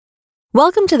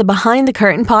Welcome to the Behind the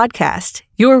Curtain podcast,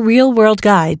 your real-world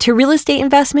guide to real estate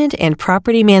investment and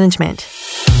property management.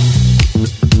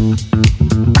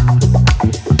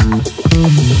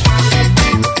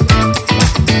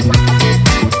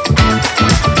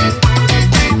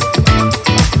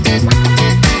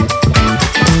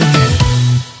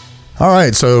 All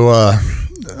right, so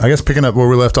I guess picking up where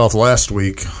we left off last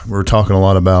week, we were talking a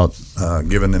lot about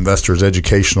giving investors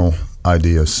educational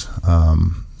ideas,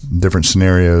 different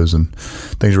scenarios and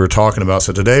things we were talking about.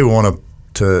 So today we want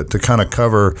to kind of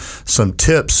cover some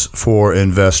tips for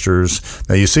investors.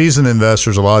 Now, you seasoned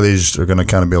investors, a lot of these are going to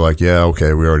kind of be like, yeah,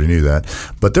 okay, we already knew that.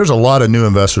 But there's a lot of new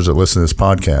investors that listen to this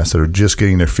podcast that are just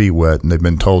getting their feet wet, and they've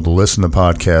been told to listen to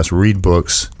podcasts, read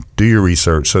books, do your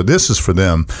research. So this is for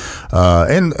them.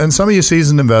 And some of you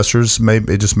seasoned investors,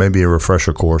 it just may be a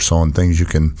refresher course on things you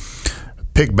can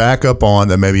pick back up on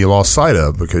that maybe you lost sight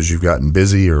of because you've gotten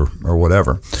busy or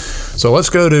whatever. So let's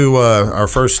go to our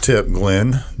first tip,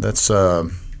 Glenn. That's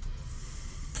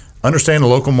understand the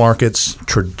local market's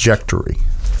trajectory.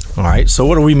 All right. So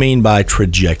what do we mean by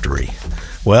trajectory?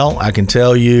 Well, I can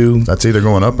tell you that's either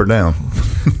going up or down.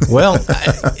 Well,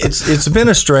 it's been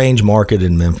a strange market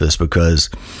in Memphis because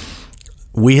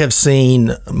we have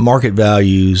seen market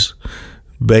values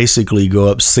basically go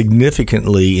up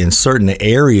significantly in certain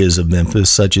areas of Memphis,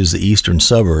 such as the eastern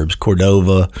suburbs,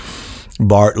 Cordova,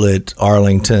 Bartlett,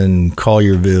 Arlington,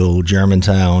 Collierville,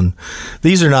 Germantown.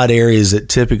 These are not areas that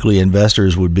typically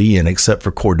investors would be in except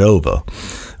for Cordova.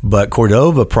 But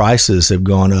Cordova prices have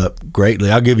gone up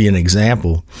greatly. I'll give you an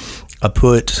example. I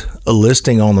put a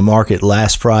listing on the market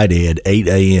last Friday at 8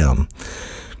 a.m.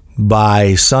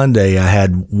 By Sunday, I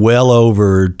had well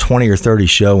over 20 or 30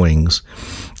 showings.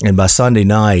 And by Sunday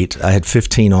night, I had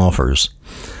 15 offers.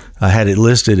 I had it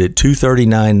listed at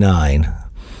 $239.9,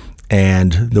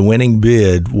 and the winning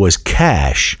bid was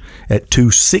cash at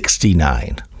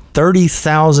 $269.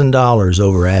 $30,000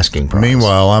 over asking price.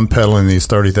 Meanwhile, I'm peddling these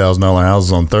 $30,000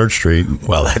 houses on 3rd Street.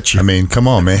 Well, come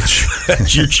on, man.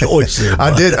 That's your choice. There,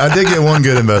 I did get one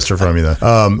good investor from you,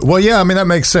 though. Well, yeah, I mean, that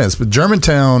makes sense. But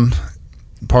Germantown,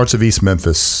 parts of East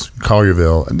Memphis,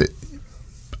 Collierville,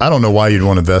 I don't know why you'd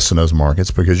want to invest in those markets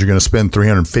because you're going to spend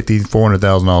 $350,000,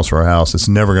 $400,000 for a house. It's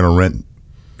never going to rent.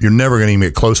 You're never going to even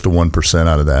get close to 1%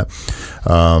 out of that.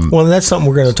 Well, that's something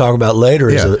we're going to talk about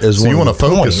later. Yeah. So you want to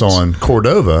focus on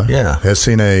Cordova. Yeah. Has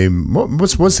seen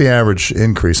what's the average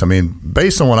increase? I mean,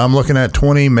 based on what I'm looking at,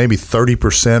 20, maybe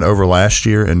 30% over last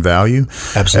year in value.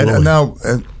 Absolutely. And now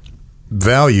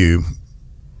value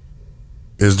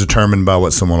is determined by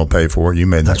what someone will pay for it. You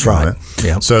made that comment. Right.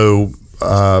 Yeah. So.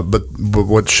 But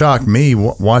what shocked me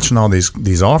watching all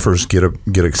these offers get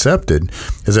accepted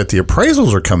is that the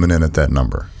appraisals are coming in at that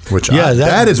number, which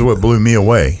that is what blew me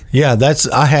away. Yeah,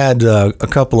 I had a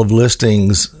couple of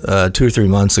listings 2 or 3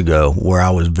 months ago where I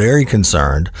was very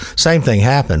concerned. Same thing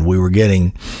happened. We were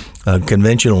getting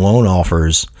conventional loan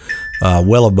offers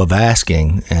well above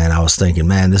asking, and I was thinking,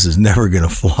 man, this is never going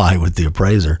to fly with the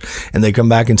appraiser. And they come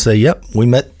back and say, yep, we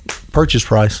met purchase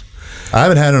price. I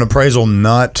haven't had an appraisal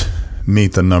not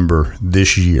meet the number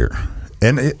this year.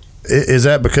 And is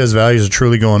that because values are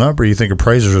truly going up, or you think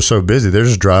appraisers are so busy they're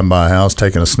just driving by a house,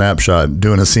 taking a snapshot,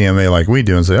 doing a CMA like we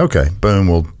do and say, okay, boom,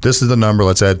 well, this is the number,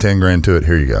 let's add 10 grand to it,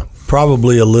 here you go?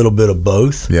 Probably a little bit of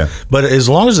both. Yeah. But as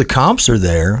long as the comps are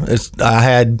there, I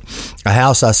had a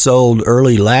house I sold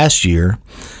early last year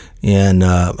in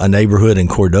a neighborhood in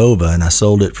Cordova, and I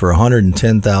sold it for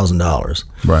 $110,000.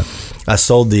 Right. I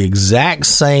sold the exact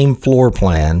same floor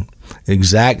plan,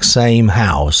 exact same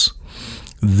house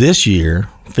this year,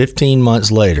 15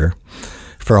 months later,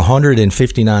 for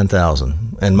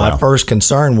 $159,000. And my first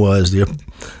concern was the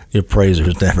appraiser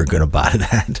is never going to buy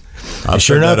that. And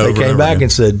sure enough, they came back and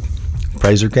said,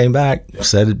 appraiser came back,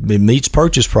 said it meets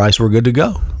purchase price, we're good to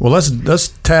go. Well, let's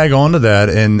tag on to that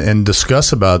and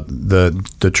discuss about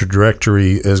the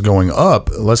trajectory is going up.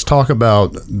 Let's talk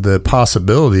about the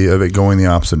possibility of it going the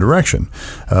opposite direction.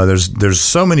 There's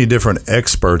so many different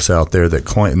experts out there that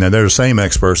claim. Now, they're the same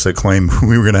experts that claim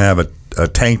we were going to have a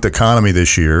tanked economy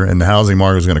this year and the housing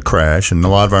market is going to crash, and a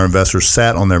lot of our investors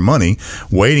sat on their money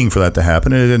waiting for that to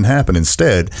happen, and it didn't happen.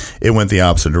 Instead, it went the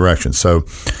opposite direction. So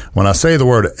when I say the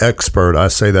word expert, I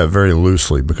say that very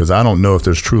loosely because I don't know if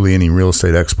there's truly any real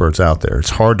estate experts out there. It's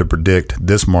hard to predict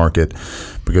this market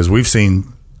because we've seen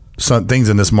some things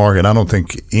in this market I don't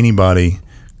think anybody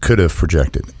could have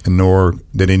projected, nor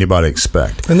did anybody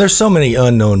expect. And there's so many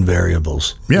unknown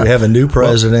variables. Yeah. We have a new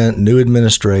president, new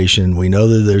administration. We know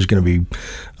that there's going to be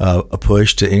a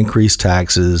push to increase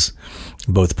taxes,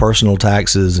 both personal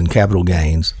taxes and capital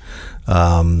gains.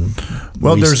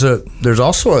 Well, there's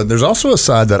also a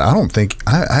side that I don't think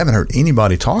I haven't heard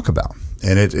anybody talk about,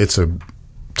 and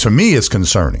to me it's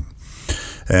concerning.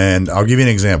 And I'll give you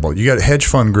an example. You got hedge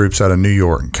fund groups out of New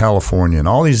York and California and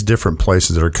all these different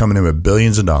places that are coming in with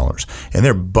billions of dollars, and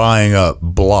they're buying up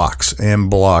blocks and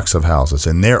blocks of houses,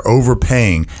 and they're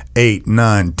overpaying $8,000,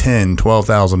 $9,000, $10,000,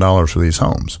 $12,000 for these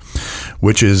homes,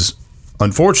 which is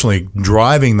unfortunately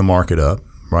driving the market up,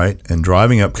 right, and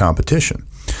driving up competition.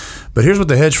 But here's what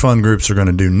the hedge fund groups are going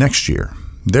to do next year.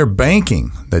 They're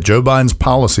banking that Joe Biden's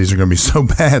policies are going to be so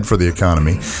bad for the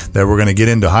economy that we're going to get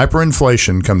into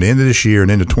hyperinflation come the end of this year and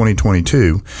into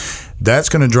 2022. That's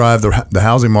going to drive the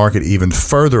housing market even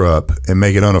further up and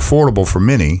make it unaffordable for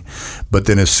many. But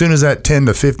then as soon as that 10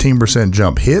 to 15%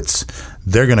 jump hits,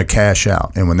 they're going to cash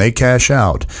out. And when they cash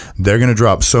out, they're going to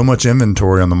drop so much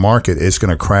inventory on the market, it's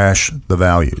going to crash the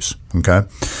values. Okay?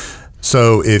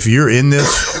 So if you're in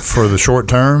this for the short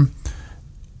term,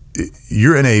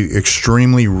 you're in a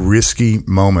extremely risky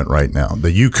moment right now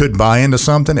that you could buy into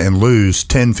something and lose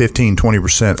 10, 15,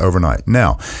 20% overnight.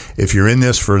 Now, if you're in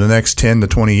this for the next 10 to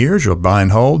 20 years, you'll buy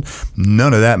and hold.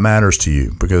 None of that matters to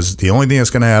you because the only thing that's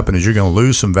going to happen is you're going to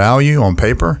lose some value on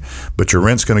paper, but your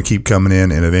rent's going to keep coming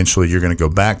in, and eventually you're going to go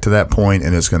back to that point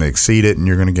and it's going to exceed it and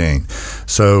you're going to gain.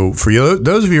 So for you,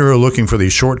 those of you who are looking for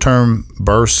these short-term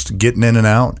bursts, getting in and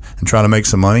out and trying to make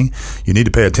some money, you need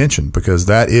to pay attention because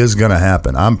that is going to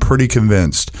happen. I'm pretty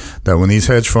convinced that when these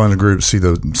hedge fund groups see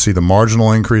the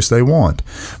marginal increase they want,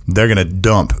 they're going to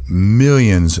dump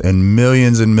millions and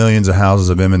millions and millions of houses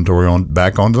of inventory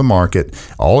back onto the market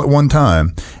all at one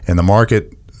time, and the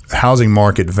housing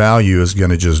market value is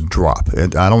going to just drop. I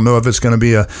don't know if it's going to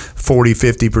be a 40,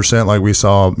 50% like we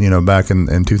saw, back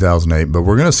in 2008, but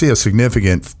we're going to see a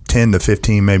significant 10 to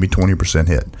 15, maybe 20%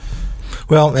 hit.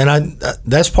 Well, and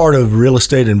that's part of real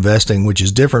estate investing, which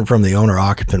is different from the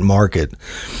owner-occupant market.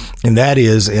 And that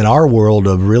is, in our world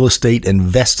of real estate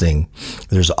investing,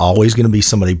 there's always going to be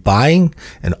somebody buying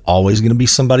and always going to be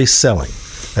somebody selling.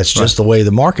 That's just the way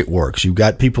the market works. You've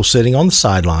got people sitting on the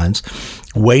sidelines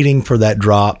waiting for that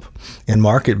drop in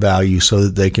market value so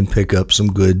that they can pick up some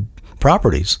good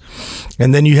properties.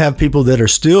 And then you have people that are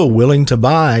still willing to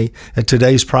buy at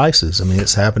today's prices. I mean,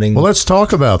 it's happening. Well, let's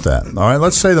talk about that. All right.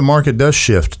 Let's say the market does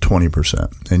shift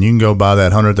 20% and you can go buy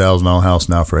that $100,000 house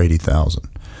now for $80,000.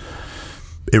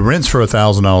 It rents for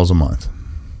 $1,000 a month,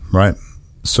 right?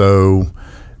 So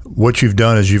what you've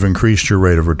done is you've increased your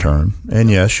rate of return.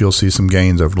 And yes, you'll see some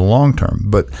gains over the long term.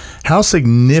 But how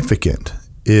significant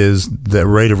is the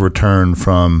rate of return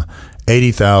from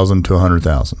 $80,000 to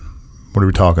 $100,000? What are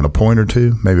we talking, a point or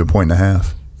two, maybe a point and a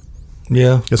half?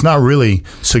 Yeah. It's not really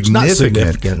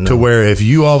significant, no. To where if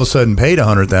you all of a sudden paid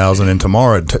 $100,000 and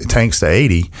tomorrow it tanks to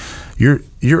 80, your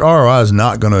ROI is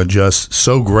not going to adjust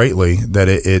so greatly that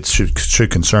it should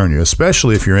concern you,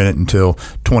 especially if you're in it until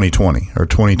 2020 or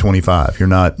 2025. You're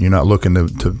not looking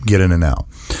to get in and out.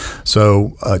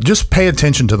 So just pay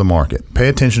attention to the market. Pay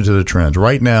attention to the trends.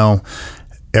 Right now,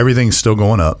 everything's still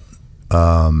going up.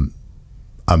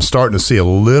 I'm starting to see a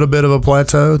little bit of a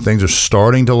plateau. Things are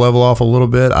starting to level off a little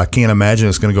bit. I can't imagine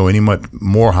it's going to go any much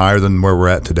more higher than where we're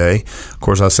at today. Of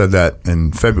course, I said that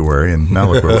in February, and now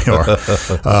look where we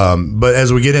are. But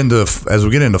as we get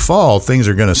into fall, things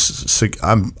are going to.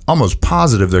 I'm almost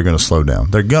positive they're going to slow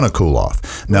down. They're going to cool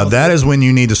off. Now that is when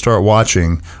you need to start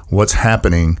watching what's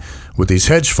happening with these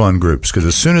hedge fund groups, because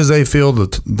as soon as they feel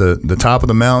the top of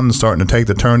the mountain starting to take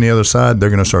the turn the other side, they're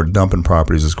going to start dumping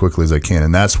properties as quickly as they can,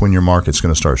 and that's when your market's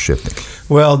going to start shifting.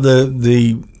 Well,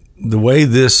 the way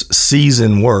this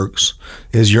season works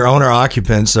is your owner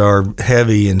occupants are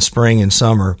heavy in spring and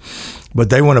summer, but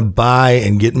they want to buy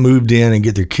and get moved in and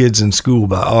get their kids in school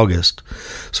by August.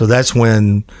 So that's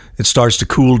when it starts to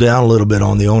cool down a little bit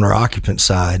on the owner occupant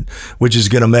side, which is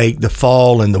going to make the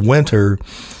fall and the winter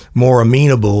more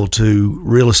amenable to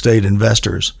real estate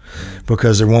investors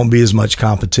because there won't be as much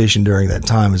competition during that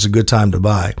time. It's a good time to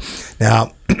buy.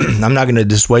 Now, I'm not going to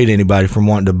dissuade anybody from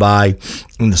wanting to buy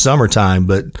in the summertime,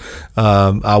 but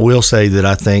I will say that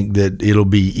I think that it'll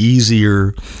be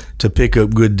easier to pick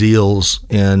up good deals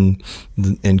in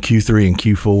Q3 and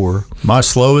Q4. My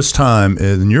slowest time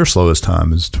and your slowest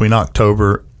time is between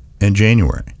October and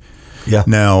January. Yeah.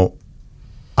 Now,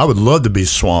 I would love to be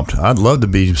swamped. I'd love to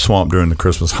be swamped during the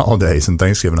Christmas holidays and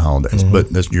Thanksgiving holidays.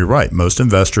 Mm-hmm. But you're right. Most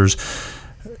investors,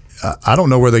 I don't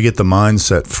know where they get the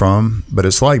mindset from, but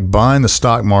it's like buying into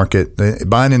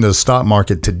the stock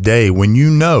market today when you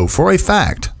know for a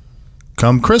fact,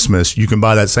 come Christmas, you can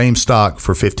buy that same stock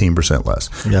for 15% less,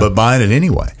 but buying it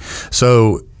anyway.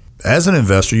 So as an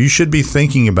investor, you should be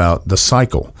thinking about the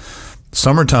cycle.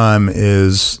 Summertime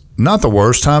is not the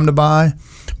worst time to buy,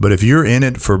 But if you're in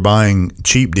it for buying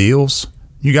cheap deals,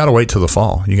 you got to wait till the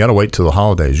fall. You got to wait till the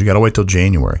holidays. You got to wait till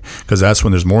January, because that's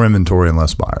when there's more inventory and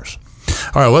less buyers.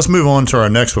 All right, let's move on to our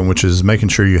next one, which is making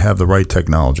sure you have the right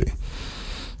technology.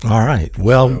 All right.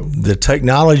 Well, the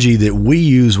technology that we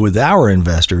use with our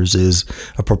investors is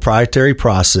a proprietary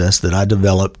process that I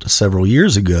developed several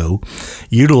years ago,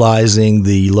 utilizing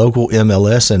the local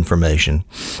MLS information.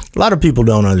 A lot of people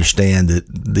don't understand that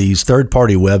these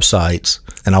third-party websites,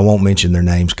 and I won't mention their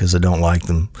names because I don't like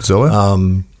them.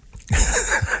 Zillow?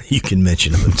 You can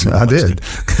mention them. If you I want did,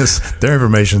 to. because their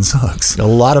information sucks. A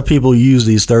lot of people use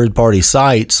these third-party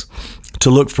sites to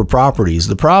look for properties.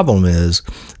 The problem is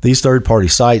these third-party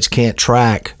sites can't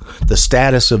track the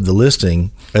status of the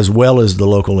listing as well as the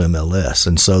local MLS.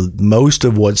 And so most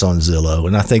of what's on Zillow,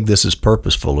 and I think this is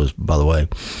purposeful, by the way,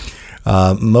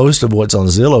 most of what's on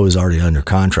Zillow is already under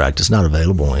contract. It's not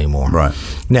available anymore. Right.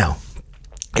 Now,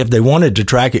 if they wanted to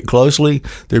track it closely,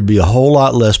 there'd be a whole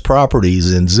lot less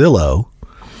properties in Zillow,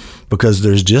 because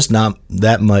there's just not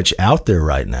that much out there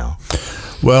right now.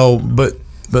 Well, but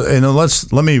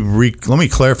let me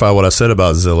clarify what I said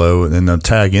about Zillow, and then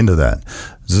tag into that.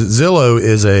 Zillow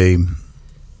is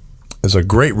a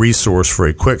great resource for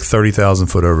a quick 30,000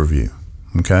 foot overview.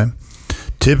 Okay,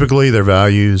 typically their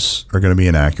values are going to be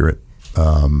inaccurate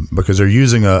because they're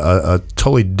using a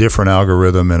totally different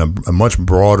algorithm and a much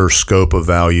broader scope of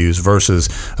values versus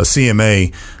a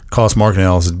CMA. Cost market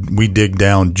analysis, we dig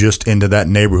down just into that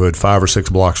neighborhood 5 or 6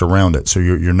 blocks around it, so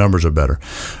your numbers are better.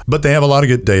 But they have a lot of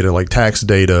good data, like tax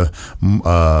data,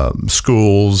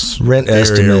 schools, rent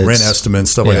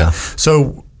estimates, stuff like that.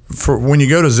 So for when you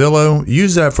go to Zillow,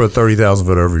 use that for a 30,000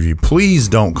 foot overview. Please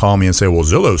don't call me and say, "Well,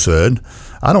 Zillow said."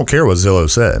 I don't care what Zillow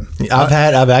said.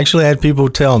 I've actually had people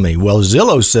tell me, "Well,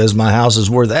 Zillow says my house is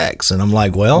worth X," and I'm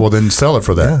like, "Well, then sell it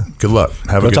for that. Yeah. Good luck.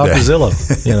 Have a good day. Go talk to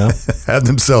Zillow. You know, have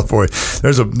them sell it for you."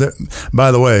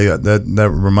 By the way, that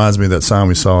reminds me of that sign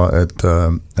we saw at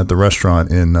the restaurant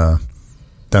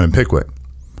down in Pickwick.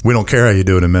 We don't care how you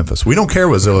do it in Memphis. We don't care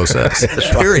what Zillow says.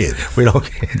 Period. We don't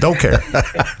care. Don't care.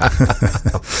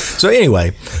 So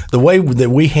anyway, the way that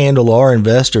we handle our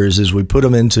investors is we put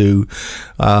them into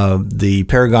the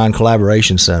Paragon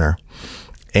Collaboration Center,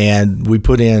 and we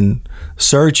put in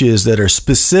searches that are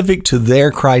specific to their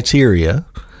criteria,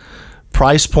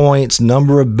 price points,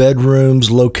 number of bedrooms,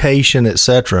 location,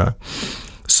 etc.,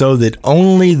 so that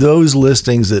only those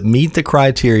listings that meet the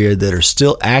criteria that are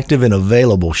still active and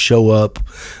available show up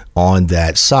on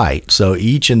that site. So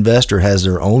each investor has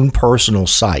their own personal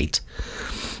site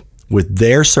with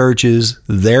their searches,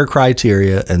 their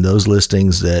criteria, and those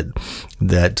listings that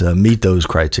meet those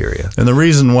criteria. And the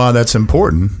reason why that's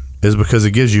important is because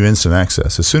it gives you instant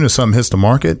access. As soon as something hits the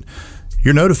market,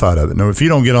 you're notified of it. Now, if you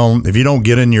don't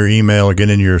get in your email or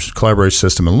get in your collaboration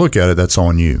system and look at it, that's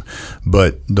on you.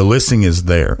 But the listing is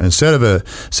there. Instead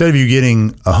of you getting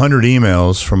 100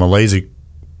 emails from a lazy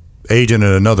agent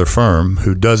at another firm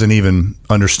who doesn't even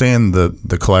understand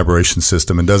the collaboration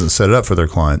system and doesn't set it up for their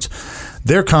clients,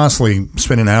 they're constantly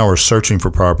spending hours searching for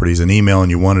properties and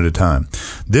emailing you one at a time.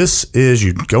 This is,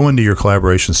 you go into your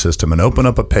collaboration system and open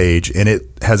up a page, and it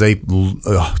has a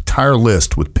entire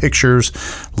list with pictures,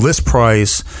 list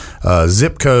price,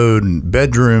 zip code,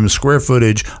 bedrooms, square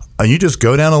footage, and you just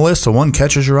go down a list till one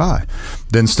catches your eye.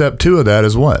 Then step 2 of that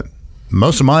is what?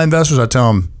 Most of my investors, I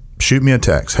tell them, shoot me a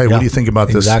text. Hey, what do you think about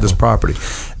this property?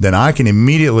 Then I can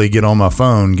immediately get on my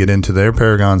phone, get into their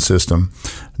Paragon system,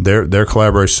 their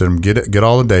collaboration system, get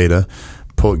all the data,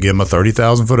 give them a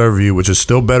 30,000 foot overview, which is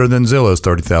still better than Zillow's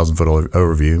 30,000 foot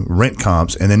overview, rent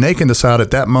comps, and then they can decide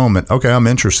at that moment, okay, I'm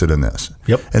interested in this.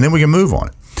 Yep. And then we can move on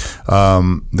it.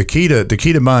 The key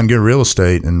to buying good real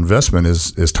estate and investment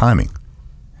is timing.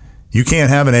 You can't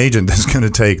have an agent that's going to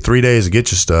take 3 days to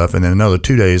get you stuff and then another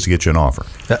 2 days to get you an offer.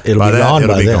 It'll be gone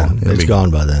by then. It's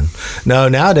gone by then. No,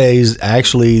 nowadays,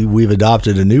 actually, we've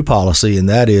adopted a new policy, and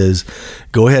that is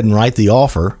go ahead and write the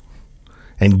offer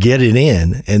and get it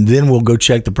in, and then we'll go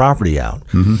check the property out.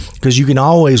 Because you can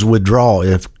always withdraw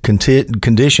if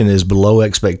condition is below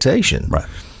expectation. Right.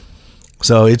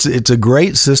 So it's a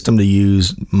great system to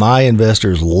use. My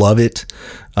investors love it.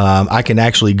 I can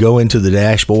actually go into the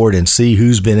dashboard and see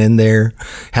who's been in there,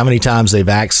 how many times they've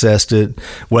accessed it,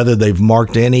 whether they've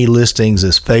marked any listings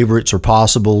as favorites or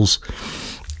possibles.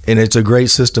 And it's a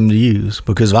great system to use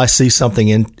because if I see something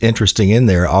interesting in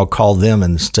there, I'll call them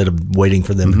instead of waiting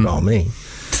for them to call me.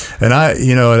 And I,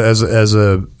 as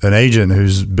an agent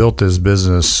who's built this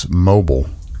business mobile,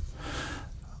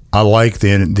 I like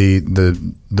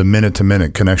the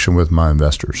minute-to-minute connection with my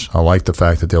investors. I like the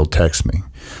fact that they'll text me.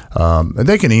 And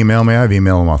they can email me. I have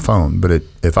email on my phone. But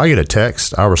if I get a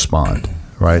text, I respond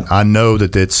right? I know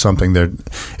that it's something that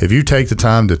if you take the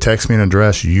time to text me an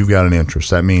address, you've got an interest.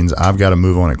 That means I've got to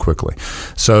move on it quickly.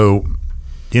 So,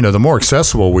 the more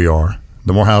accessible we are,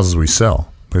 the more houses we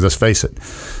sell. Because let's face it,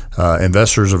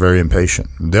 investors are very impatient.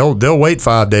 They'll wait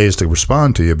 5 days to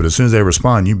respond to you, but as soon as they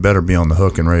respond, you better be on the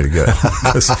hook and ready to go.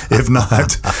 Because if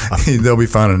not, they'll be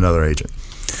finding another agent.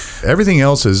 Everything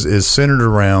else is centered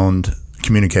around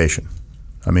communication.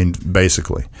 I mean,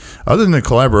 basically, other than the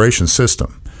collaboration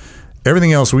system,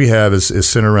 everything else we have is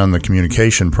centered around the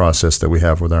communication process that we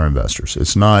have with our investors.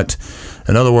 It's not,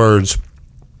 in other words,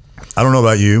 I don't know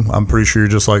about you. I'm pretty sure you're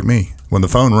just like me. When the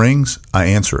phone rings, I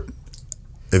answer it.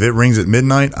 If it rings at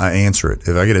midnight, I answer it.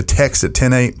 If I get a text at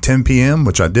 10 p.m.,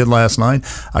 which I did last night,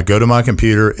 I go to my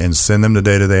computer and send them the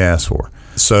data they asked for.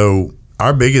 So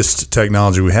our biggest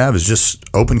technology we have is just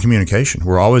open communication.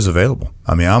 We're always available.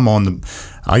 I mean,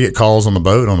 I get calls on the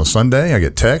boat on a Sunday. I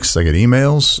get texts. I get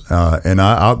emails. And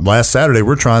last Saturday,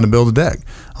 we're trying to build a deck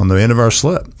on the end of our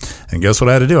slip. And guess what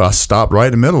I had to do? I stopped right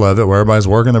in the middle of it where everybody's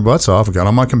working their butts off. I got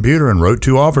on my computer and wrote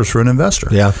 2 offers for an investor.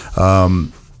 Yeah.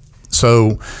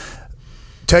 So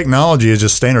technology is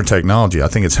just standard technology. I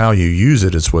think it's how you use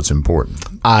it is what's important.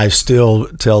 I still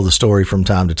tell the story from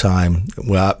time to time.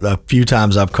 Well, a few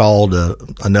times I've called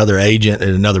another agent at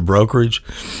another brokerage,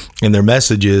 and their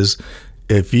message is,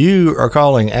 if you are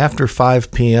calling after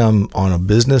 5 p.m. on a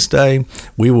business day,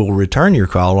 we will return your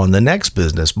call on the next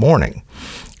business morning.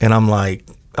 And I'm like,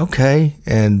 okay,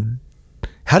 and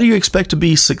how do you expect to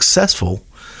be successful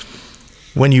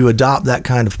when you adopt that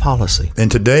kind of policy? In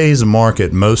today's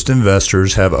market, most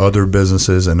investors have other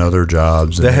businesses and other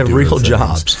jobs. They have real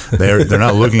jobs. They're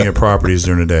not looking at properties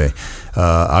during the day.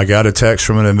 I got a text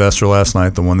from an investor last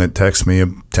night, the one that texted me at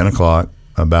 10 o'clock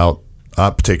about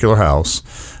a particular house.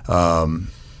 And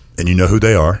you know who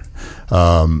they are.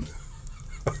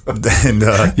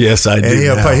 Yes, I do.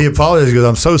 And he apologized because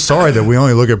I'm so sorry that we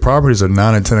only look at properties at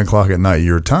 9 and 10 o'clock at night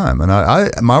your time.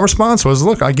 And my response was,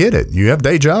 look, I get it. You have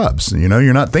day jobs.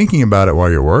 You're not thinking about it while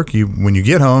you're at work. When you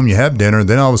get home, you have dinner.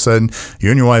 Then all of a sudden, you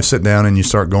and your wife sit down and you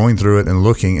start going through it and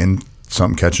looking, and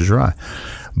something catches your eye.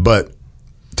 But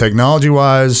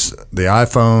technology-wise, the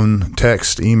iPhone,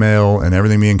 text, email, and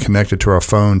everything being connected to our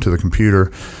phone, to the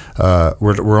computer,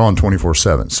 we're on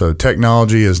 24/7. So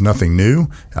technology is nothing new.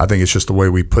 I think it's just the way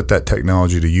we put that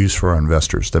technology to use for our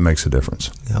investors that makes a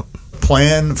difference. Yep.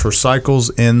 Plan for cycles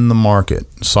in the market.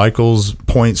 Cycles,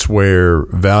 points where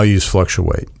values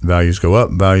fluctuate. Values go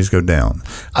up, values go down.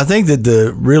 I think that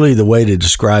the way to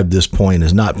describe this point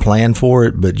is not plan for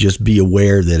it, but just be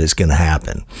aware that it's going to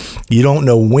happen. You don't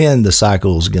know when the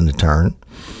cycle is going to turn.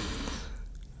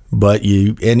 But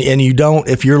you don't,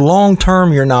 if you're long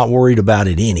term, you're not worried about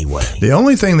it anyway. The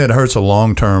only thing that hurts a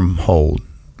long term hold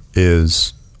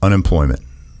is unemployment.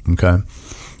 Okay.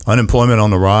 Unemployment on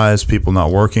the rise, people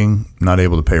not working, not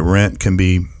able to pay rent can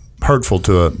be hurtful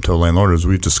to a landlord, as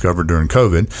we've discovered during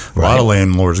COVID. A lot of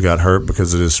landlords got hurt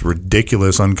because of this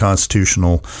ridiculous,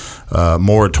 unconstitutional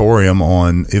moratorium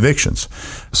on evictions.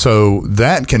 So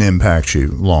that can impact you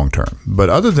long term. But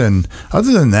other than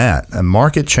that,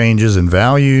 market changes in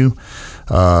value,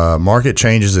 market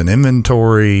changes in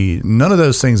inventory, none of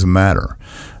those things matter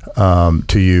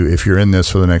to you if you're in this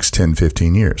for the next 10,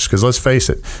 15 years. Because let's face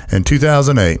it, in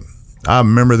 2008, I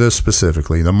remember this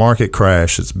specifically. The market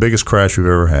crash, it's the biggest crash we've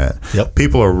ever had. Yep.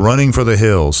 People are running for the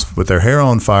hills with their hair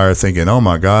on fire thinking, oh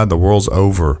my God, the world's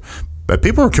over. But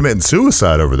people are committing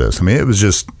suicide over this. I mean, it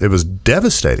was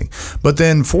devastating. But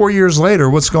then 4 years later,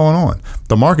 what's going on?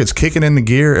 The market's kicking into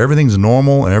gear, everything's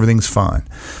normal, and everything's fine.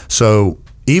 So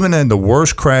even in the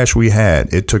worst crash we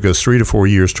had, it took us 3 to 4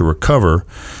 years to recover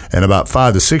and about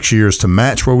 5 to 6 years to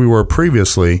match where we were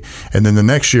previously. And then the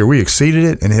next year we exceeded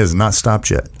it, and it has not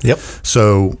stopped yet. Yep.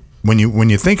 So when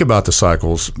you think about the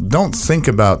cycles, don't think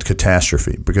about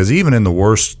catastrophe, because even in the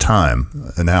worst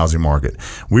time in the housing market,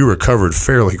 we recovered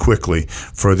fairly quickly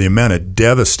for the amount of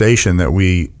devastation that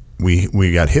we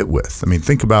got hit with. I mean,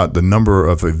 think about the number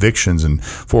of evictions and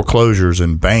foreclosures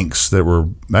and banks a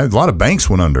lot of banks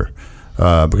went under.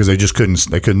 Because they didn't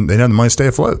have the money to stay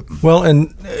afloat. Well,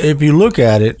 and if you look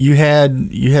at it, you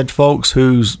had folks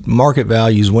whose market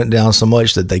values went down so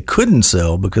much that they couldn't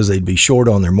sell because they'd be short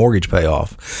on their mortgage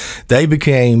payoff. They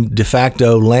became de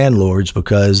facto landlords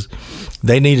because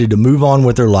they needed to move on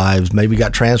with their lives, maybe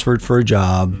got transferred for a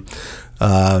job,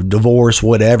 divorce,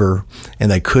 whatever,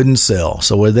 and they couldn't sell.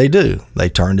 So what did they do? They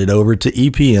turned it over to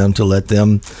EPM to let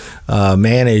them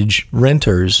manage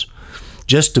renters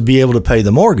just to be able to pay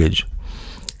the mortgage.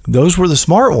 Those were the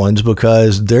smart ones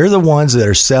because they're the ones that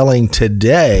are selling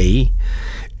today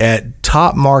at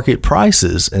top market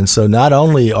prices. And so not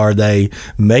only are they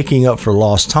making up for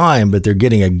lost time, but they're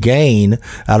getting a gain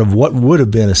out of what would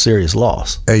have been a serious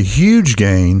loss. A huge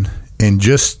gain in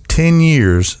just 10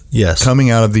 years, yes, coming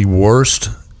out of the worst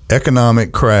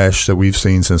economic crash that we've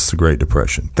seen since the Great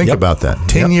Depression. Think about that.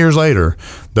 10 years later,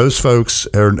 those folks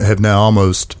have now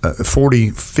almost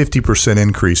 50%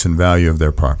 increase in value of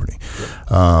their property.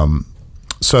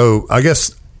 So I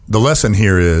guess the lesson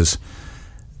here is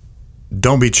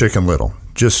don't be Chicken Little.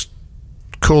 Just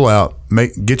cool out,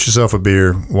 get yourself a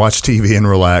beer, watch TV and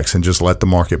relax, and just let the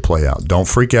market play out. Don't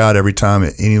freak out every time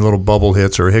any little bubble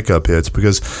hits or hiccup hits,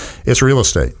 because it's real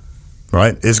estate.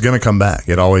 Right? It's going to come back.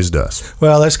 It always does.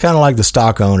 Well, that's kind of like the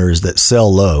stock owners that sell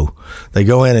low. They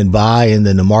go in and buy, and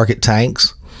then the market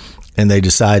tanks, and they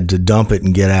decide to dump it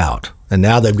and get out. And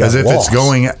now they've got as if loss.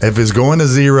 If it's going to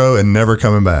zero and never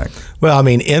coming back. Well, I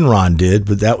mean, Enron did,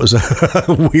 but that was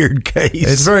a weird case.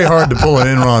 It's very hard to pull an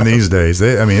Enron these days.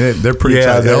 They're pretty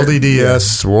tight.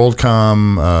 LDDS,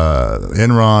 WorldCom,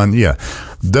 Enron,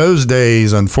 Those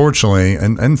days, unfortunately,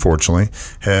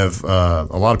 have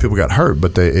a lot of people got hurt,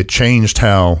 but it changed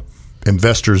how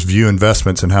investors view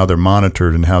investments and how they're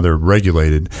monitored and how they're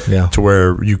regulated to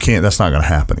where that's not going to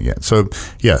happen again. So,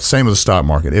 same with the stock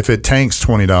market. If it tanks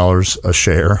 $20 a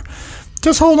share,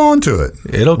 just hold on to it.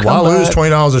 It'll come Why back. lose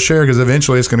 $20 a share? Because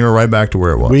eventually it's going to go right back to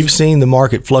where it was. We've seen the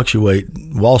market fluctuate.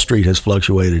 Wall Street has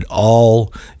fluctuated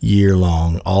all year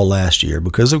long, all last year,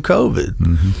 because of COVID.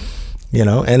 Mm-hmm.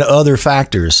 And other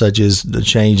factors such as the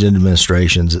change in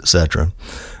administrations, et cetera.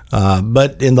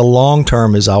 But in the long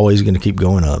term, is always going to keep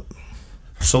going up.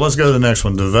 So let's go to the next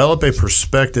one. Develop a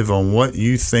perspective on what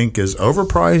you think is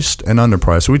overpriced and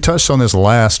underpriced. So we touched on this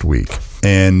last week,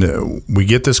 and we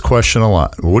get this question a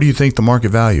lot. What do you think the market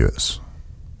value is?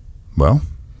 Well,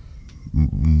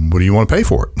 what do you want to pay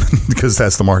for it? Because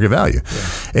that's the market value.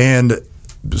 Yeah. And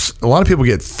a lot of people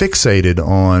get fixated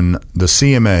on the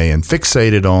CMA and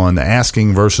fixated on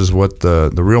asking versus what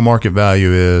the real market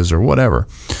value is or whatever.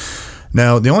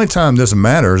 Now, the only time this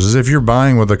matters is if you're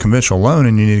buying with a conventional loan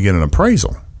and you need to get an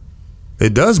appraisal.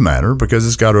 It does matter because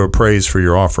it's got to appraise for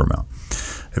your offer amount.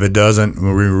 If it doesn't, we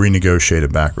renegotiate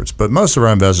it backwards. But most of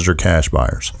our investors are cash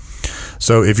buyers.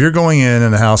 So if you're going in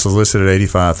and the house is listed at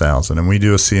 $85,000 and we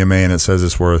do a CMA and it says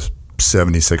it's worth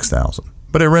 $76,000,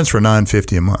 but it rents for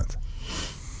 $950 a month.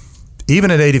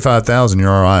 Even at $85,000, your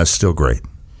ROI is still great.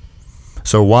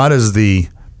 So why does the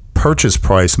purchase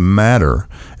price matter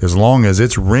as long as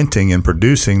it's renting and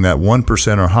producing that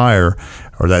 1% or higher,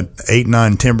 or that 8,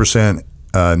 9,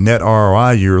 10% net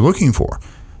ROI you're looking for?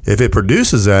 If it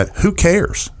produces that, who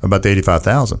cares about the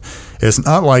 $85,000? It's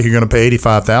not like you're going to pay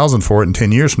 $85,000 for it, and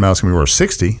 10 years from now it's going to be worth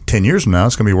 $60,000. 10 years from now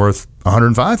it's going to be worth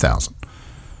 $105,000.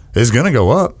 It's going to go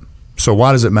up. So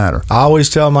why does it matter? I always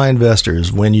tell my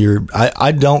investors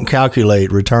I don't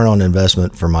calculate return on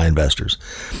investment for my investors.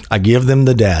 I give them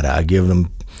the data. I give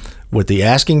them what the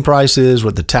asking price is,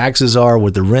 what the taxes are,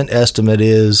 what the rent estimate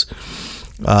is.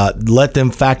 Let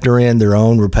them factor in their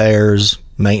own repairs,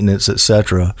 maintenance,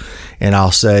 etc. And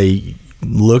I'll say,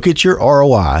 look at your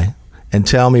ROI and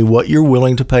tell me what you're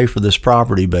willing to pay for this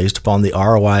property based upon the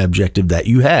ROI objective that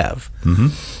you have. Mm-hmm.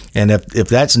 And if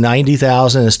that's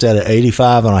 $90,000 instead of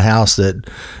 $85,000 on a house that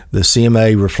the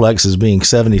CMA reflects as being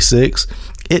 $76,000,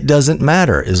 it doesn't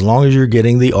matter as long as you're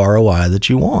getting the ROI that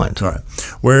you want. All right.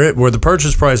 Where the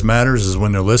purchase price matters is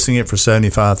when they're listing it for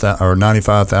 $75,000 or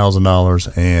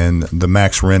 $95,000 and the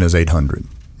max rent is $800.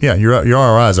 Yeah, your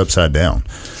ROI is upside down.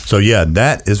 So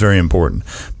that is very important.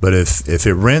 But if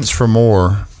it rents for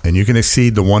more and you can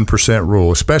exceed the 1%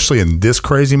 rule, especially in this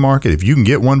crazy market, if you can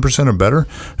get 1% or better,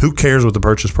 who cares what the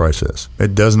purchase price is?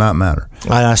 It does not matter.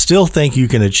 And I still think you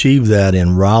can achieve that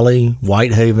in Raleigh,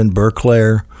 Whitehaven,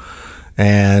 Berkeley,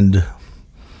 and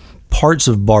parts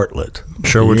of Bartlett.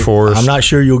 Sherwood Forest. I'm not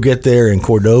sure you'll get there in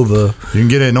Cordova. You can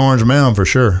get it in Orange Mound for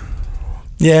sure.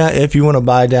 Yeah, if you want to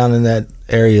buy down in that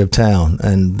area of town.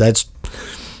 And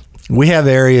we have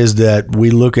areas that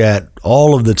we look at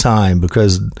all of the time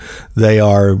because they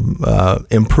are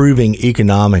improving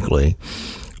economically.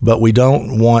 But we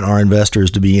don't want our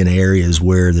investors to be in areas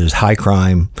where there's high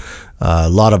crime, a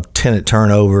lot of tenant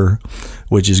turnover,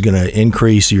 which is going to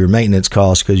increase your maintenance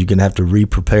costs because you're going to have to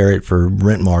re-prepare it for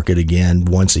rent market again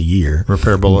once a year.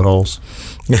 Repair bullet holes.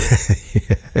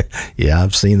 Yeah,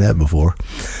 I've seen that before.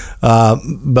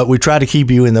 But we try to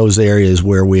keep you in those areas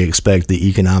where we expect the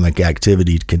economic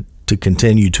activity to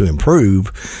continue to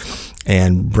improve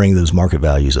and bring those market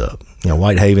values up.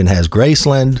 Whitehaven has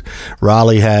Graceland.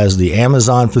 Raleigh has the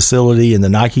Amazon facility and the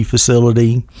Nike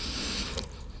facility.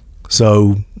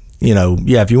 So,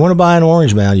 if you want to buy an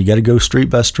Orange Mound, you got to go street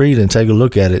by street and take a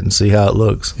look at it and see how it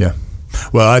looks. Yeah.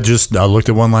 Well, I looked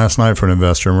at one last night for an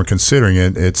investor, and we're considering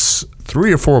it. It's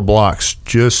 3 or 4 blocks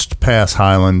just past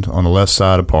Highland on the left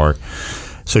side of Park.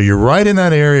 So you're right in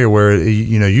that area where,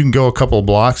 you know, you can go a couple of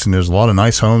blocks and there's a lot of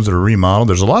nice homes that are remodeled.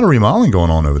 There's a lot of remodeling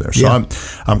going on over there. So yeah.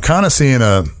 I'm kind of seeing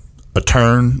a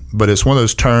turn, but it's one of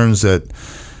those turns that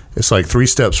it's like 3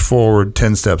 steps forward,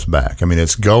 10 steps back. I mean,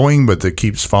 it's going, but it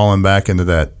keeps falling back into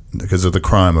that because of the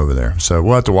crime over there. So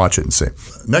we'll have to watch it and see.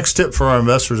 Next tip for our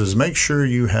investors is make sure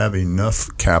you have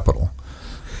enough capital.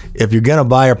 If you're going to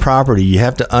buy a property, you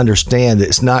have to understand that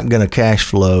it's not going to cash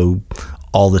flow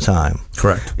all the time.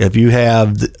 Correct. If you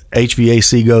have the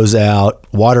HVAC goes out,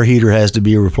 water heater has to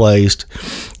be replaced,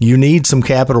 you need some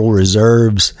capital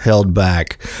reserves held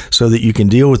back so that you can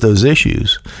deal with those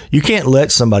issues. You can't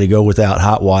let somebody go without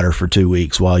hot water for 2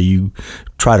 weeks while you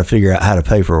try to figure out how to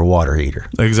pay for a water heater.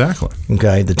 Exactly.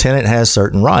 Okay. The tenant has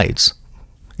certain rights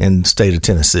in the state of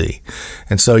Tennessee.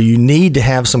 And so you need to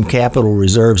have some capital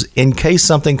reserves in case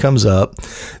something comes up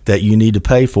that you need to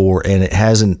pay for and it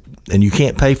hasn't, and you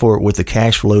can't pay for it with the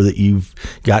cash flow that you've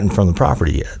gotten from the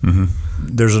property yet. Mm-hmm.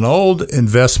 There's an old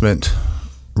investment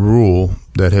rule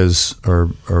that has,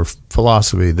 or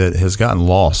philosophy that has gotten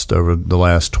lost over the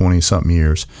last 20-something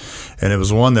years. And it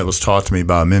was one that was taught to me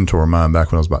by a mentor of mine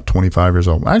back when I was about 25 years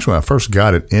old. Actually, when I first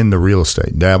got it into real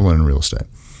estate, dabbling in real estate.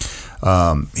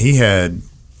 He had,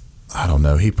 I don't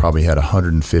know, he probably had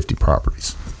 150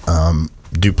 properties,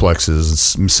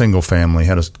 duplexes, single family,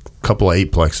 had a couple of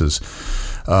 8plexes.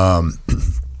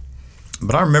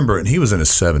 But I remember, and he was in his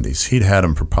 70s. He'd had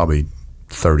them for probably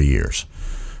 30 years.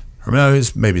 Or no,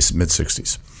 he's maybe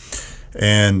mid-60s.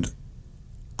 And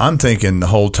I'm thinking the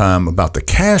whole time about the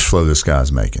cash flow this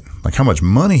guy's making, like how much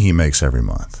money he makes every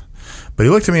month. But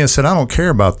he looked at me and said, I don't care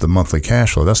about the monthly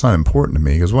cash flow. That's not important to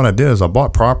me. Because what I did is I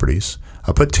bought properties.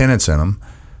 I put tenants in them,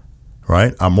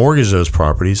 right? I mortgaged those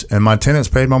properties, and my tenants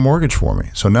paid my mortgage for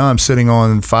me. So now I'm sitting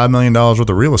on $5 million worth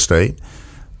of real estate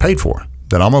paid for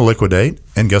that I'm going to liquidate.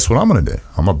 And guess what I'm going to do?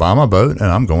 I'm going to buy my boat, and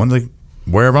I'm going to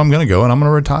wherever I'm going to go, and I'm going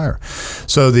to retire.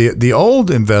 So the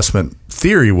old investment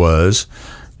theory was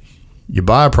you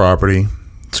buy a property,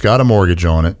 it's got a mortgage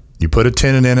on it, you put a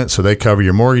tenant in it so they cover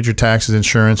your mortgage, your taxes,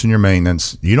 insurance, and your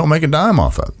maintenance. You don't make a dime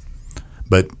off of it.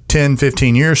 But 10,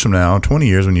 15 years from now, 20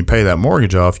 years, when you pay that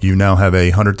mortgage off, you now have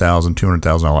a $100,000,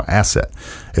 $200,000 asset.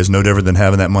 It's no different than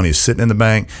having that money sitting in the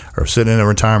bank or sitting in a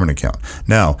retirement account.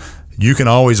 Now, you can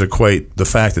always equate the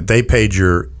fact that they paid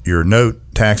your note,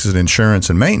 taxes, and insurance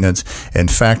and maintenance and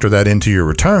factor that into your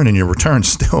return, and your return's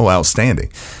still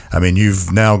outstanding. I mean,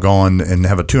 you've now gone and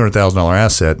have a $200,000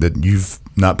 asset that you've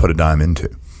not put a dime into.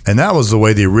 And that was the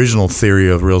way the original theory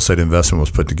of real estate investment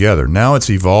was put together. Now it's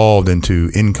evolved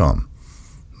into income.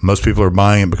 Most people are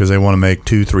buying it because they want to make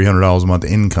 $200, $300 a month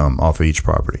income off of each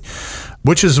property,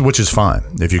 which is fine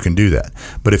if you can do that.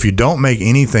 But if you don't make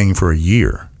anything for a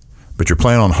year, but you're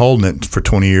planning on holding it for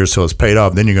 20 years till it's paid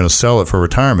off, then you're going to sell it for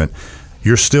retirement,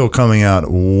 you're still coming out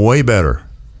way better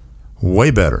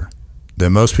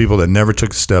than most people that never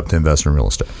took a step to invest in real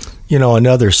estate. You know,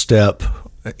 another step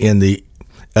in the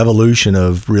evolution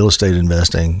of real estate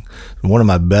investing, one of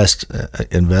my best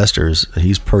investors,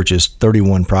 he's purchased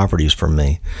 31 properties from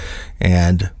me,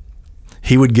 and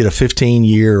he would get a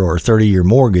 15-year or 30-year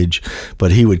mortgage,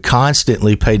 but he would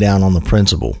constantly pay down on the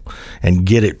principal and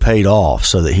get it paid off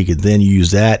so that he could then use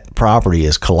that property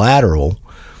as collateral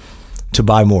to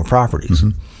buy more properties.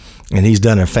 Mm-hmm. And he's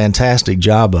done a fantastic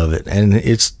job of it. And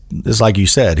it's like you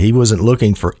said, he wasn't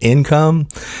looking for income.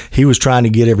 He was trying to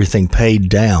get everything paid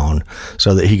down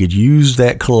so that he could use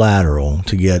that collateral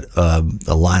to get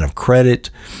a line of credit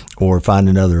or find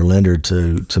another lender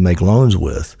to make loans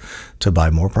with to buy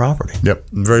more property. Yep.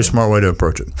 Very smart way to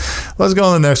approach it. Let's go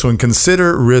on to the next one.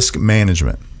 Consider risk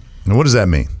management. And what does that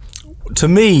mean? To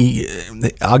me,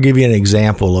 I'll give you an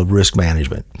example of risk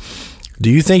management. Do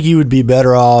you think you would be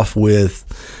better off with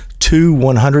 2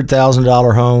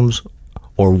 $100,000 homes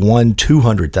or 1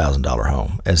 $200,000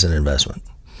 home as an investment?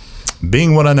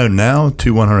 Being what I know now,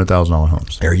 2 $100,000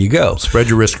 homes. There you go. Spread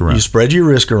your risk around. You spread your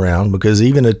risk around because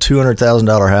even a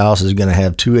 $200,000 house is going to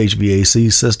have 2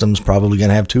 HVAC systems, probably going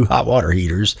to have 2 hot water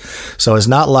heaters. So it's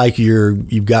not like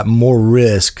you've got more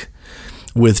risk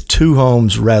with 2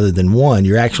 homes rather than 1.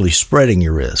 You're actually spreading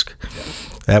your risk.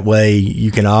 That way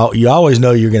you always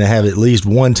know you're going to have at least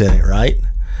 1 tenant, right?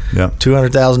 Yeah.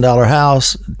 $200,000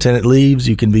 house, tenant leaves,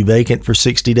 you can be vacant for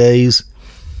 60 days.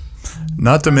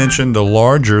 Not to mention the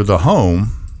larger the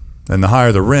home and the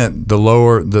higher the rent, the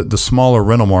lower the smaller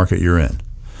rental market you're in,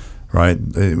 right?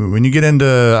 When you get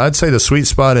into, I'd say the sweet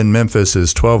spot in Memphis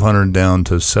is 1,200 down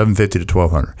to 750 to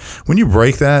 1,200. When you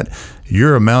break that,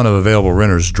 your amount of available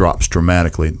renters drops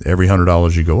dramatically every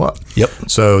 $100 you go up. Yep.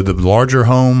 So the larger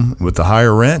home with the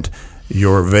higher rent,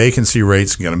 your vacancy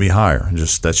rate's going to be higher.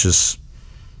 That's just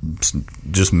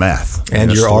math.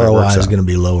 And your ROI is going to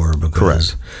be lower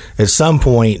because at some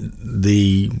point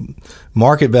the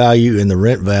market value and the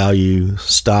rent value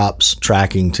stops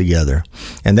tracking together.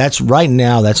 And that's right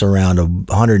now that's around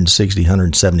 $160,000,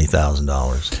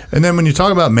 $170,000. And then when you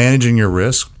talk about managing your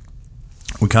risk,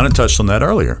 we kind of touched on that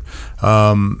earlier.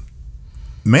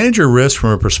 Manage your risk from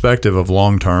a perspective of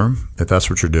long term, if that's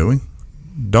what you're doing.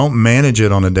 Don't manage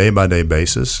it on a day-by-day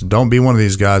basis. Don't be one of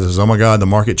these guys that says, oh, my God, the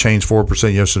market changed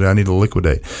 4% yesterday. I need to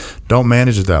liquidate. Don't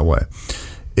manage it that way.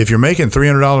 If you're making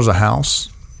 $300 a house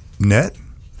net,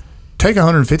 take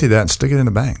 $150 of that and stick it in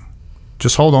the bank.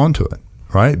 Just hold on to it,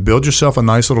 right? Build yourself a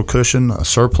nice little cushion, a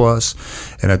surplus.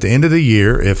 And at the end of the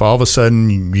year, if all of a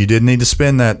sudden you didn't need to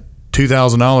spend that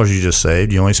 $2,000 you just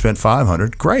saved, you only spent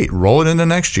 $500, great, roll it into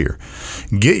next year.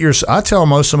 I tell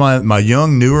most of my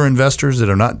young newer investors that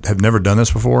have never done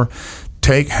this before,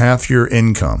 take half your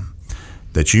income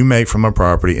that you make from a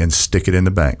property and stick it in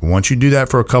the bank. Once you do that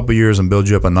for a couple of years and build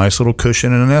you up a nice little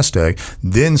cushion and a nest egg,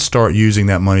 then start using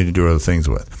that money to do other things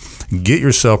with. Get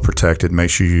yourself protected.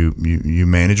 Make sure you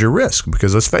manage your risk,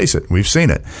 because let's face it, we've seen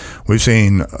it. We've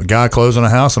seen a guy close on a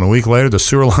house and a week later the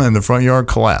sewer line in the front yard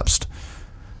collapsed.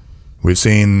 We've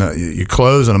seen you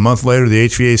close and a month later the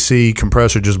HVAC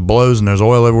compressor just blows and there's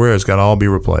oil everywhere. It's got to all be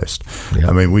replaced. Yep.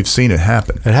 I mean, we've seen it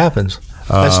happen. It happens.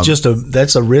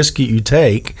 That's a risk you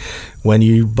take when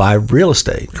you buy real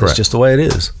estate. Correct. It's just the way it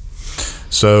is.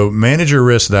 So manage your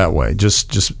risk that way.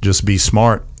 Just be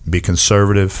smart, be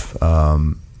conservative.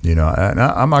 I'm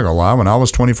not gonna lie. When I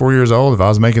was 24 years old, if I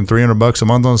was making $300 a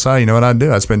month on the side, you know what I'd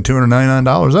do? I'd spend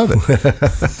 $299 of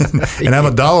it, and have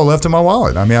 $1 left in my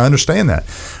wallet. I mean, I understand that,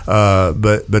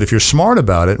 but if you're smart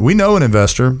about it, we know an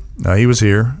investor. He was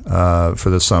here for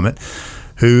the summit,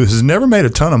 who has never made a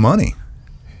ton of money.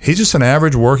 He's just an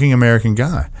average working American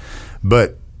guy,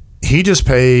 but he just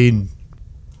paid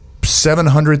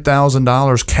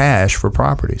 $700,000 cash for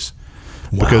properties.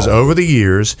 Wow. Because over the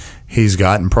years, he's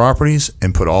gotten properties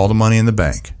and put all the money in the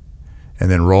bank and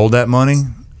then rolled that money.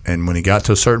 And when he got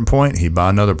to a certain point, he'd buy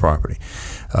another property.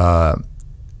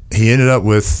 He ended up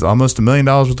with almost $1 million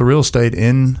worth of real estate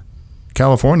in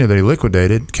California that he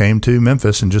liquidated, came to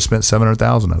Memphis and just spent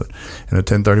 $700,000 of it in a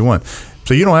 1031.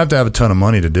 So you don't have to have a ton of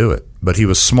money to do it, but he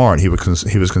was smart. He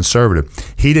was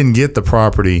conservative. He didn't get the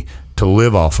property to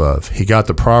live off of. He got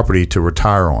the property to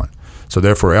retire on. So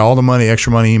therefore, all the money,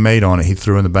 extra money he made on it, he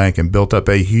threw in the bank and built up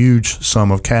a huge sum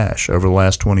of cash over the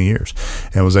last 20 years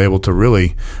and was able to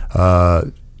really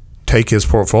take his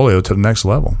portfolio to the next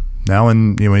level. Now,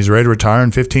 when he's ready to retire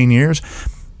in 15 years,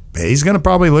 he's going to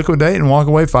probably liquidate and walk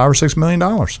away $5 or $6 million.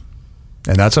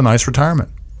 And that's a nice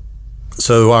retirement.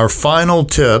 So our final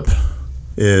tip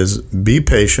is be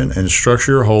patient and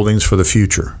structure your holdings for the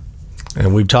future.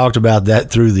 And we've talked about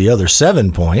that through the other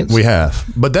 7 points. We have.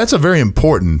 But that's a very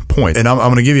important point. And I'm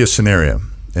going to give you a scenario.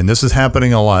 And this is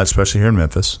happening a lot, especially here in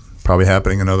Memphis, probably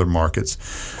happening in other markets.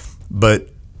 But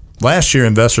last year,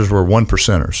 investors were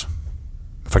 1%ers.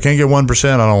 If I can't get 1%,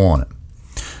 I don't want it.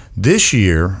 This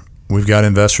year, we've got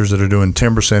investors that are doing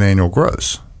 10% annual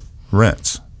gross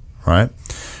rents, right?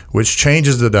 Which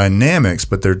changes the dynamics,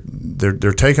 but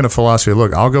they're taking a philosophy of,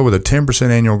 look, I'll go with a 10%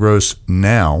 annual gross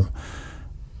now,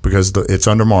 because it's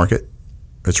under market,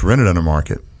 it's rented under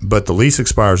market, but the lease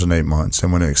expires in 8 months.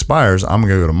 And when it expires, I'm going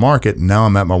to go to market. Now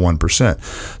I'm at my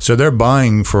 1%. So they're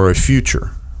buying for a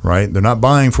future, right? They're not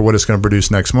buying for what it's going to produce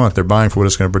next month. They're buying for what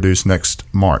it's going to produce next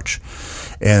March.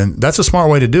 And that's a smart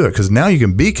way to do it, because now you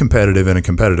can be competitive in a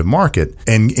competitive market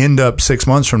and end up 6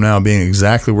 months from now being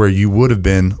exactly where you would have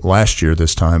been last year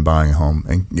this time buying a home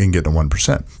and getting to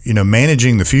 1%.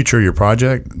 Managing the future of your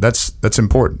project, that's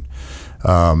important.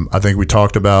 I think we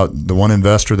talked about the one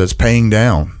investor that's paying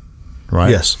down, right?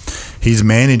 Yes. He's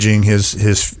managing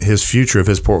his future of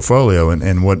his portfolio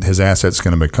and what his asset's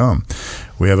going to become.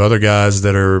 We have other guys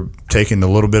that are taking the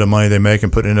little bit of money they make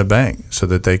and putting it in a bank so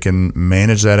that they can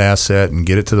manage that asset and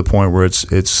get it to the point where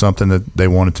it's something that they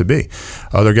want it to be.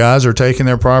 Other guys are taking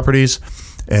their properties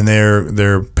and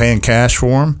they're paying cash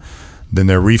for them. Then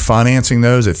they're refinancing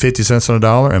those at 50 cents on a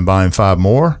dollar and buying 5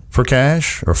 more for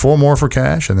cash or 4 more for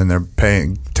cash. And then they're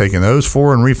taking those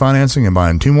 4 and refinancing and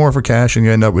buying 2 more for cash, and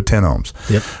you end up with 10 homes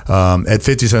at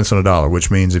 50 cents on a dollar, which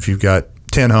means if you've got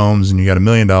 10 homes and you got $1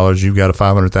 million, you've got a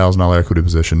 $500,000 equity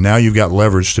position. Now you've got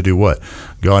leverage to do what?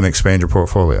 Go out and expand your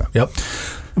portfolio. Yep.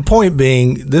 Point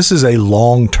being, this is a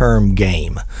long-term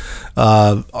game.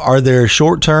 Are there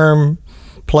short-term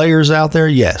players out there?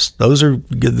 Yes. Those are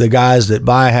the guys that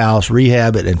buy a house,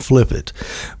 rehab it, and flip it.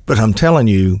 But I'm telling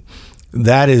you,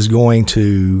 that is going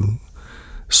to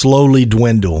slowly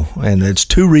dwindle. And it's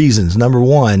two reasons. Number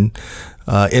one,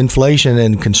 inflation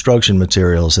in construction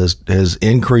materials has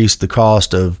increased the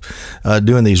cost of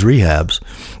doing these rehabs.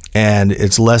 And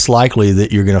it's less likely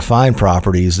that you're going to find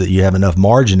properties that you have enough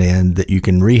margin in that you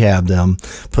can rehab them,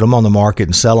 put them on the market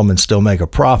and sell them and still make a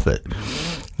profit.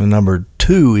 And number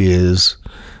two is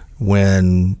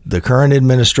when the current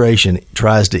administration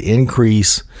tries to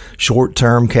increase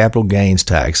short-term capital gains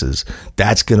taxes,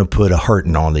 that's going to put a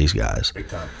hurting on these guys. Big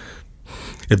time.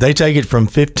 If they take it from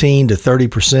 15 to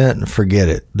 30%, forget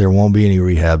it. There won't be any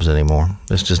rehabs anymore.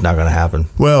 It's just not going to happen.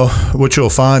 Well, what you'll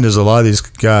find is a lot of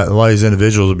these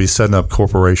individuals will be setting up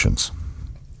corporations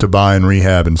to buy and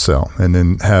rehab and sell, and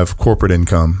then have corporate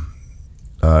income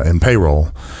and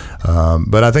payroll.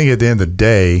 But I think at the end of the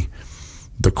day,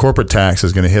 the corporate tax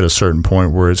is going to hit a certain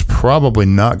point where it's probably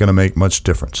not going to make much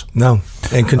difference. No.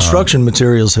 And construction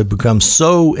materials have become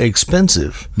so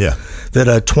expensive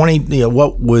that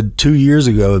what would 2 years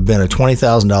ago have been a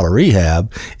 $20,000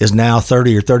 rehab is now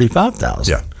 $30,000 or $35,000.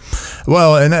 Yeah.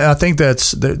 Well, and I think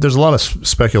there's a lot of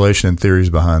speculation and theories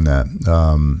behind that.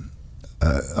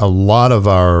 A lot of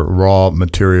our raw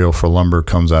material for lumber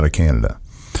comes out of Canada.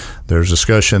 There's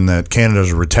discussion that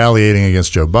Canada's retaliating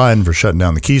against Joe Biden for shutting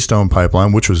down the Keystone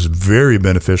Pipeline, which was very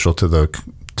beneficial to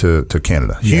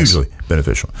Canada, hugely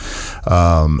beneficial.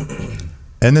 And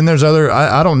then there's other.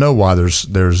 I don't know why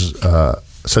there's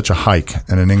such a hike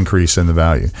and an increase in the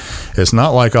value. It's not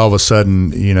like all of a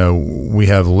sudden we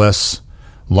have less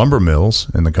lumber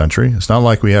mills in the country. It's not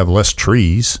like we have less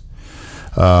trees.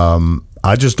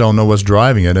 I just don't know what's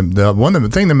driving it. And the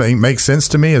thing that makes sense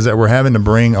to me is that we're having to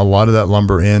bring a lot of that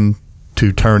lumber in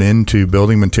to turn into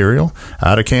building material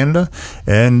out of Canada.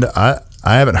 And I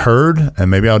haven't heard,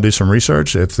 and maybe I'll do some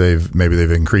research, if they've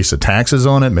increased the taxes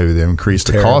on it, maybe they've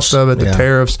increased the cost of it, the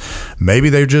tariffs. Maybe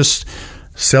they're just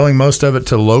selling most of it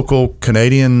to local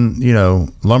Canadian,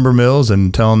 lumber mills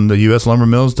and telling the U.S. lumber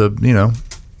mills to,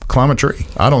 climb a tree.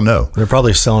 I don't know. They're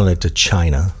probably selling it to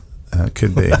China.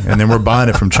 Could be. And then we're buying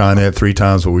it from China at 3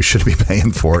 times what we should be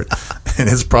paying for it. And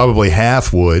it's probably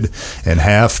half wood and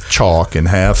half chalk and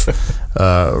half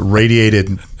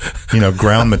radiated,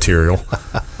 ground material.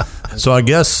 So I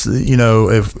guess,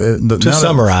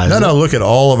 summarize. Now look at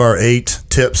all of our 8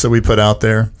 tips that we put out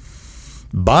there.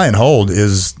 Buy and hold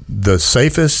is the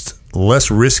safest, less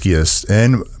riskiest,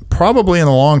 and probably in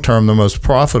the long term the most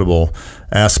profitable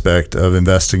aspect of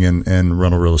investing in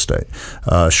rental real estate.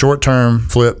 Short-term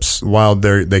flips, while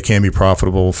they can be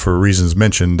profitable for reasons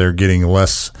mentioned, they're getting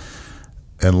less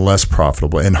and less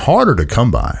profitable and harder to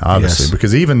come by, obviously,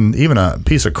 because even a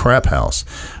piece of crap house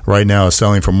right now is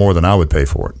selling for more than I would pay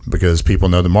for it because people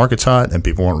know the market's hot and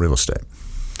people want real estate.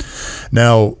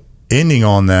 Now, ending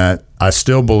on that, I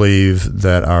still believe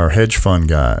that our hedge fund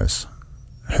guys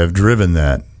have driven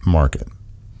that market.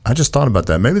 I just thought about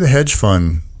that. Maybe the hedge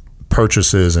fund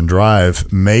purchases and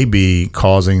drive may be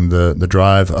causing the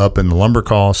drive up in the lumber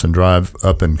costs and drive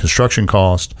up in construction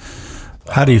cost.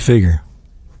 How do you figure?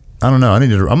 I don't know. I'm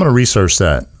going to research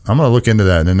that. I'm going to look into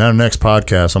that. And in our next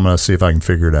podcast, I'm going to see if I can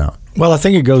figure it out. Well, I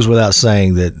think it goes without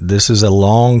saying that this is a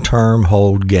long-term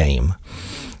hold game.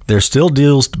 There's still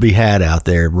deals to be had out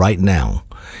there right now.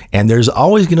 And there's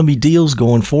always going to be deals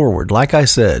going forward. Like I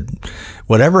said,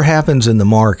 whatever happens in the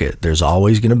market, there's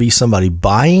always going to be somebody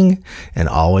buying and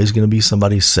always going to be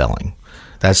somebody selling.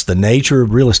 That's the nature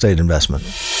of real estate investment.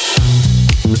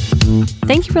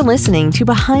 Thank you for listening to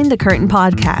Behind the Curtain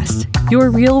Podcast, your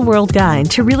real-world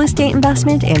guide to real estate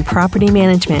investment and property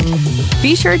management.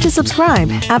 Be sure to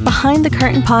subscribe at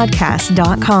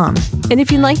BehindTheCurtainPodcast.com. And if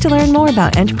you'd like to learn more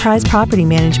about Enterprise Property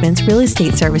Management's real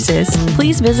estate services,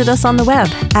 please visit us on the web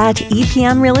at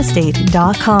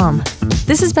EPMRealestate.com.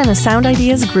 This has been a Sound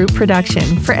Ideas Group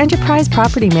production for Enterprise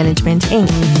Property Management, Inc.